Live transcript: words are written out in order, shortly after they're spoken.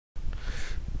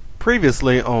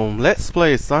Previously on Let's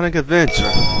Play Sonic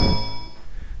Adventure.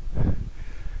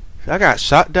 I got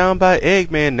shot down by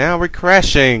Eggman, now we're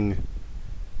crashing.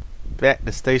 Back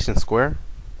to Station Square.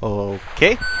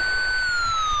 Okay.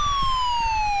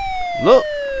 Look.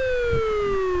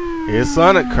 Here's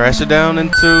Sonic crashing down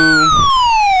into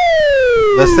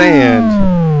the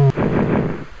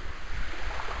sand.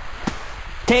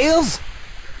 Tails?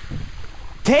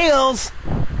 Tails?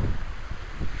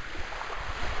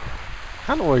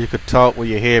 I don't know where you could talk with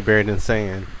your head buried in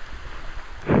sand.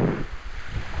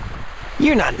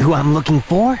 You're not who I'm looking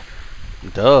for.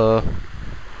 Duh.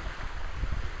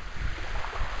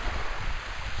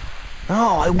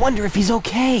 Oh, I wonder if he's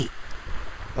okay.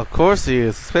 Of course he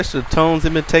is, especially the tones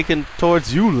he's been taking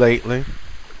towards you lately.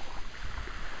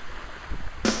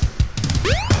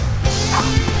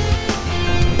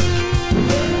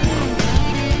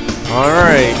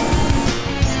 Alright.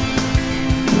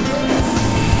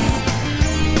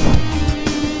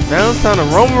 Now it's time to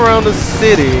roam around the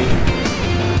city.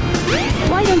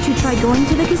 Why don't you try going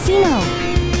to the casino?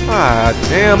 Ah,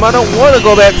 damn, I don't want to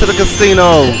go back to the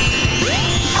casino.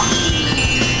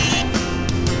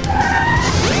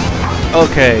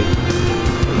 Okay.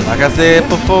 Like I said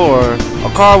before, a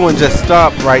car wouldn't just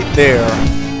stop right there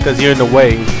because you're in the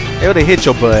way. They would have hit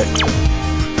your butt.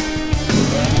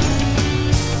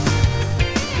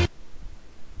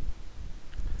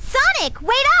 Sonic,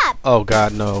 wait up! Oh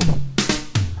god, no.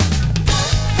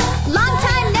 Long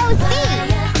time no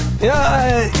see!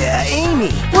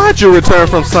 Amy. Why'd you return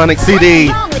from Sonic CD?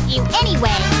 What's wrong with you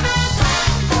anyway?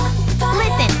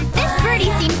 Listen, this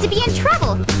birdie seems to be in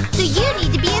trouble, so you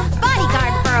need to be his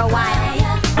bodyguard for a while.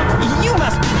 You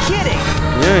must be kidding.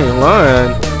 You ain't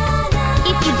lying.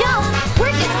 If you don't,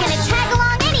 we're just gonna tag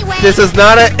along anyway. This is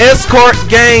not an escort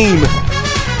game.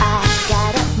 I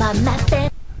got up my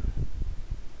method.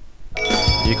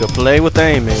 You could play with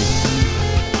Amy.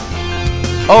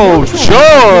 Oh,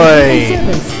 joy!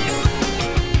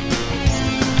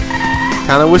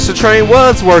 Kinda wish the train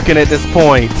was working at this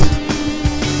point.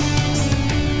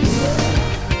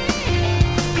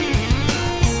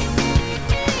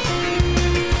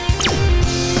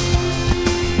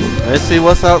 Let's see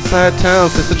what's outside town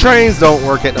since the trains don't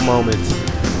work at the moment.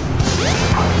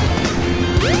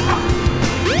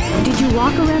 Did you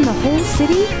walk around the whole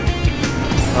city?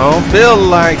 I don't feel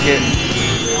like it.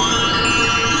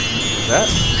 That?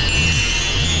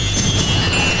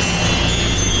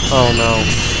 Oh no.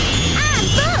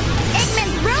 Look!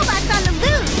 Eggman's robot's on the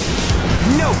loose!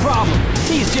 No problem.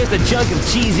 He's just a chunk of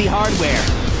cheesy hardware.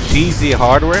 Cheesy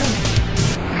hardware?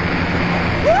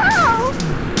 Whoa!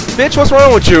 Bitch, what's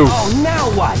wrong with you? Oh, now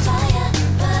what?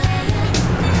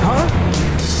 Huh?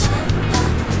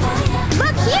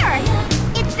 Look here!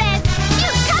 It says,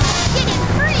 new cupcake is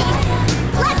free!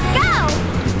 Let's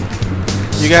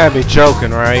go! You gotta be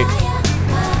joking, right?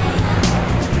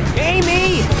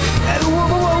 Amy!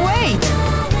 Wait!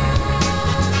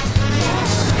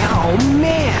 Oh,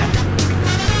 man.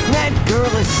 That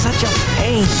girl is such a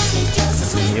pain.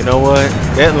 You know what?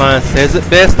 That line says it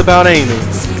best about Amy.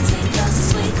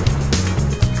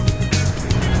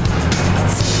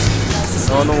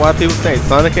 I don't know why people think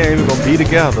Sonic and Amy gonna be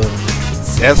together.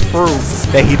 That's proof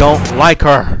that he don't like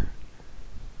her.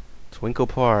 Twinkle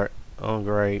Park. Oh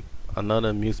great. Another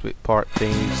amusement park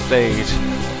themed stage.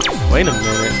 Wait a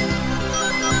minute.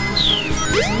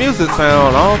 This music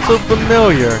sound all too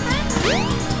familiar.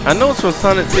 I know it's from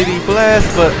Sonic CD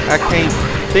Blast, but I can't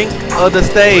think of the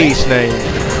stage name.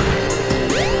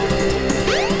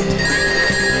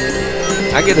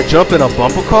 I get to jump in a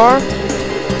bumper car?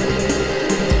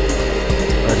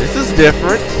 This is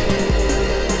different.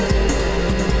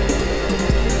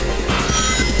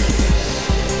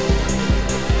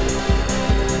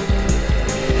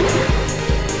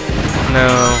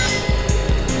 Now,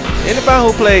 anybody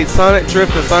who played Sonic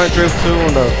Drift and Sonic Drift 2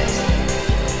 on the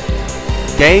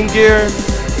Game Gear,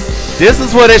 this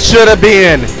is what it should have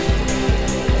been.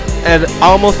 And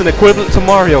almost an equivalent to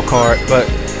Mario Kart, but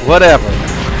whatever.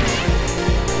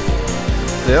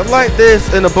 Stuff like this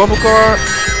in a bumper car.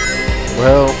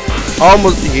 Well,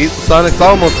 Sonic's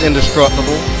almost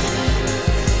indestructible.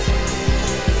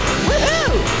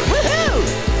 Woohoo!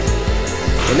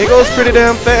 Woohoo! And it goes pretty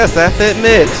damn fast, I have to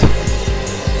admit.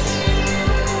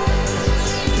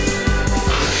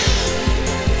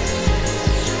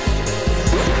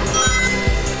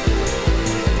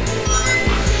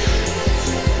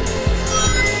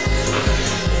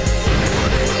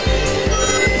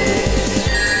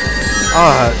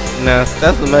 Now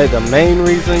that's the main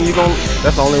reason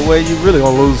that's the only way you really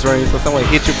gonna lose range, so someone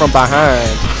hit you from behind.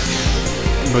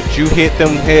 But you hit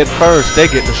them head first, they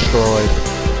get destroyed.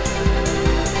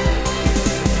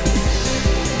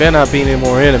 better not be any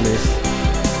more enemies.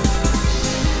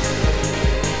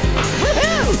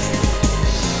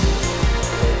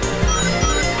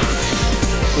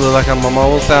 Looks like I'm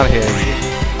almost out here.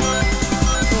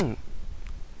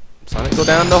 Sonic go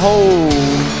down the hole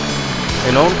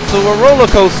and onto a roller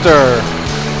coaster.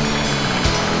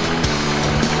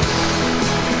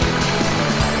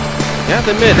 You have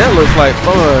to admit, that looks like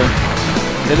fun.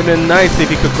 It'd have been nice if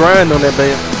he could grind on that, but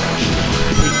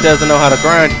he doesn't know how to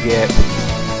grind yet.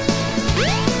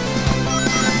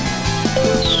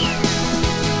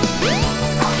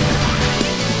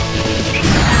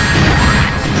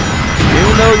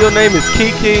 Even though your name is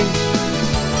Kiki,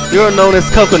 you're known as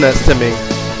Coconuts to me.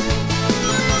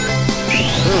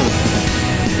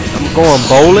 I'm going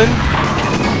bowling?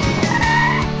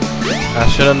 I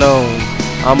should have known.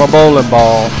 I'm a bowling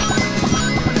ball.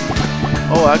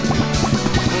 Oh, I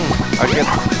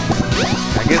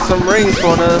get some rings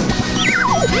for the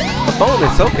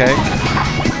bonus. Okay.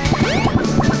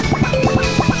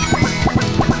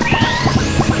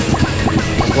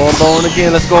 Going bowling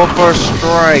again. Let's go for a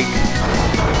strike.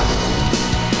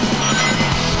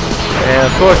 And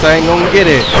of course, I ain't gonna get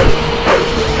it.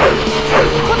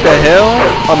 What the hell?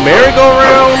 A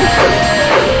merry-go-round?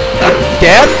 A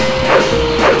death?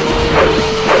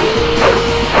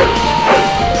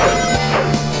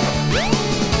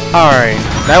 Alright,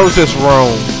 that was just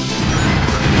wrong.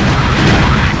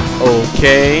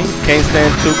 Okay, can't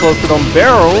stand too close to them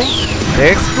barrels.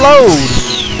 They explode.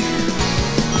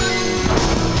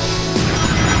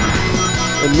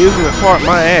 Amusement park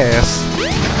my ass.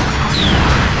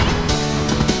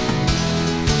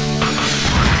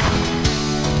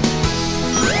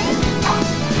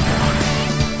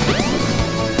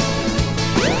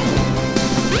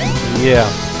 Yeah.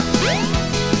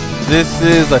 This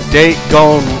is a date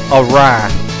gone awry.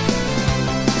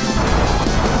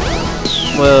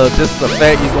 Well, just the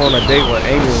fact you go on a date with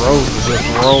Amy Rose is just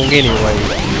wrong anyway.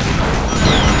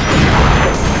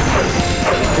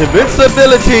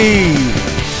 Invincibility!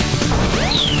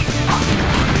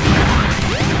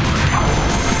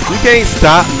 You can't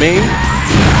stop me.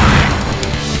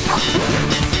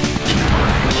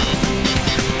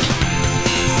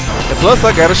 And plus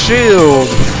I got a shield.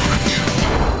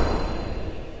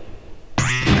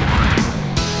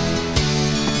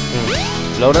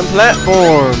 Floating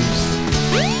platforms.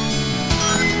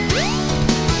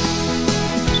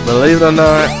 Believe it or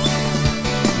not,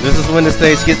 this is when the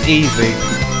stage gets easy.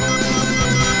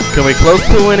 Can we close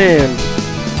to an end?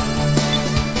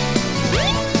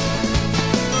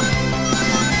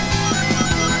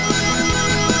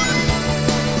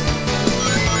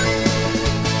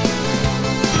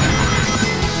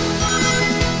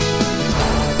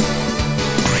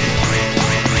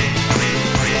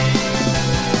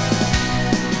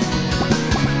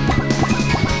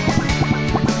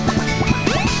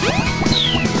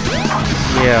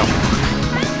 Yeah.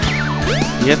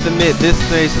 You have to admit, this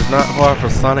stage is not hard for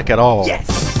Sonic at all. Yes.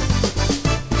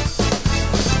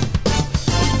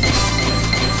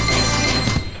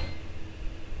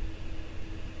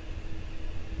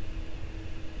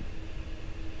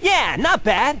 Yeah, not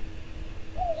bad.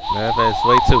 Man, that's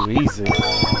way too easy.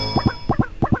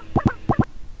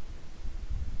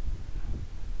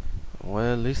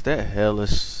 Well, at least that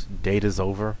hellish date is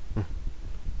over.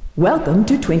 Welcome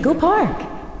to Twinkle Park.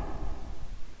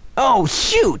 Oh,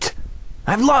 shoot!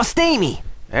 I've lost Amy.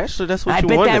 Actually, that's what I you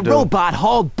bet wanted that to do. robot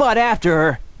hauled butt after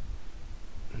her.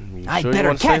 You I sure you better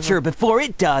wanna catch save her before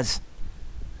it does.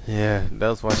 Yeah,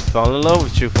 that's why she fell in love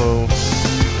with you, fool.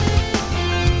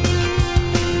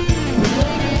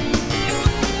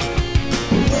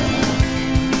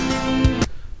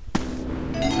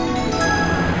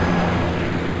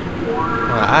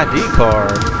 My ID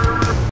card.